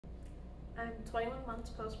I'm 21 months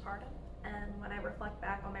postpartum, and when I reflect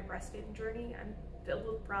back on my breastfeeding journey, I'm filled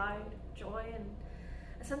with pride, joy, and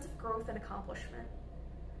a sense of growth and accomplishment.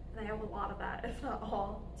 And I owe a lot of that, if not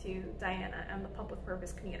all, to Diana and the Pump with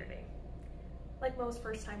Purpose community. Like most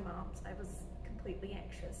first-time moms, I was completely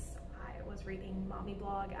anxious. I was reading mommy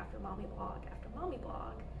blog after mommy blog after mommy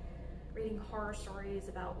blog, reading horror stories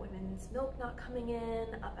about women's milk not coming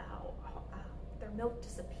in, about their milk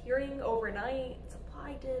disappearing overnight,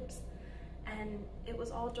 supply dips, and it was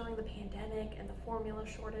all during the pandemic and the formula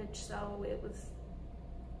shortage, so it was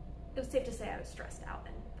safe to say I was stressed out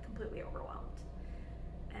and completely overwhelmed.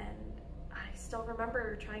 And I still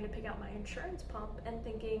remember trying to pick out my insurance pump and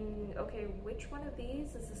thinking, okay, which one of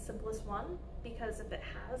these is the simplest one? Because if it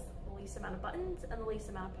has the least amount of buttons and the least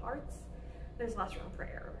amount of parts, there's less room for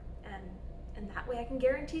error. And that way I can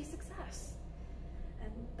guarantee success.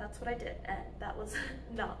 And that's what I did, and that was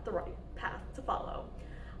not the right path to follow.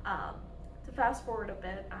 To fast forward a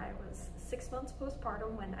bit, I was 6 months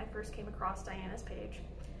postpartum when I first came across Diana's page,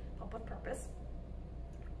 Pump with Purpose.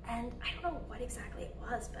 And I don't know what exactly it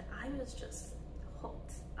was, but I was just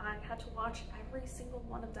hooked. I had to watch every single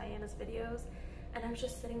one of Diana's videos, and I was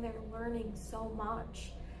just sitting there learning so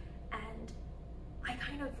much. And I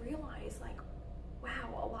kind of realized, like,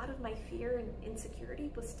 wow, a lot of my fear and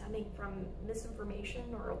insecurity was stemming from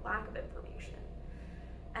misinformation or lack of information.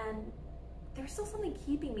 And there's still something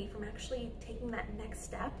keeping me from actually taking that next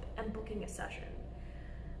step and booking a session.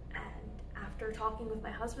 And after talking with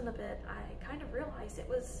my husband a bit, I kind of realized it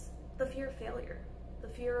was the fear of failure, the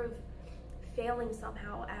fear of failing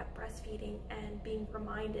somehow at breastfeeding and being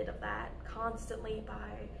reminded of that constantly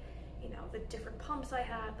by, the different pumps I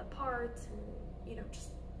had, the parts, and, just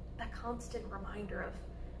that constant reminder of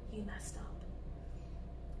you messed up.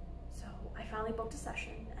 So I finally booked a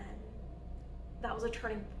session, and that was a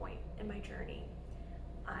turning point in my journey.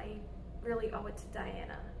 I really owe it to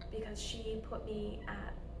Diana because she put me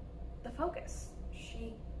at the focus.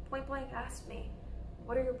 She point blank asked me,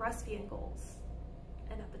 what are your breastfeeding goals?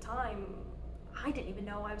 And at the time, I didn't even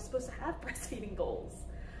know I was supposed to have breastfeeding goals.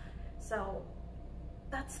 So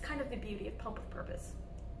that's kind of the beauty of Pump with Purpose.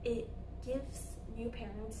 It gives new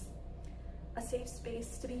parents a safe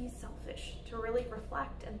space to be selfish, to really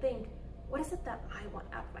reflect and think, what is it that I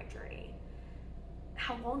want out of my journey?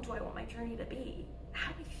 How long do I want my journey to be?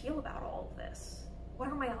 How do I feel about all of this? What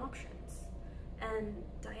are my options? And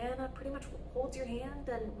Diana pretty much holds your hand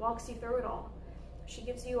and walks you through it all. She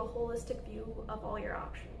gives you a holistic view of all your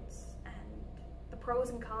options and the pros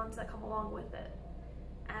and cons that come along with it.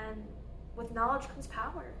 And with knowledge comes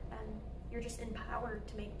power, and you're just empowered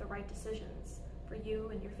to make the right decisions for you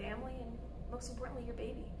and your family, and most importantly, your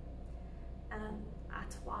baby. And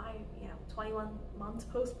that's why, 21 months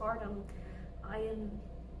postpartum, I'm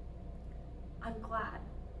glad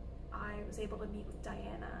I was able to meet with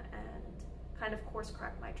Diana and kind of course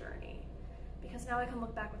correct my journey, because now I can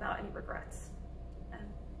look back without any regrets. And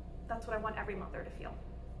that's what I want every mother to feel.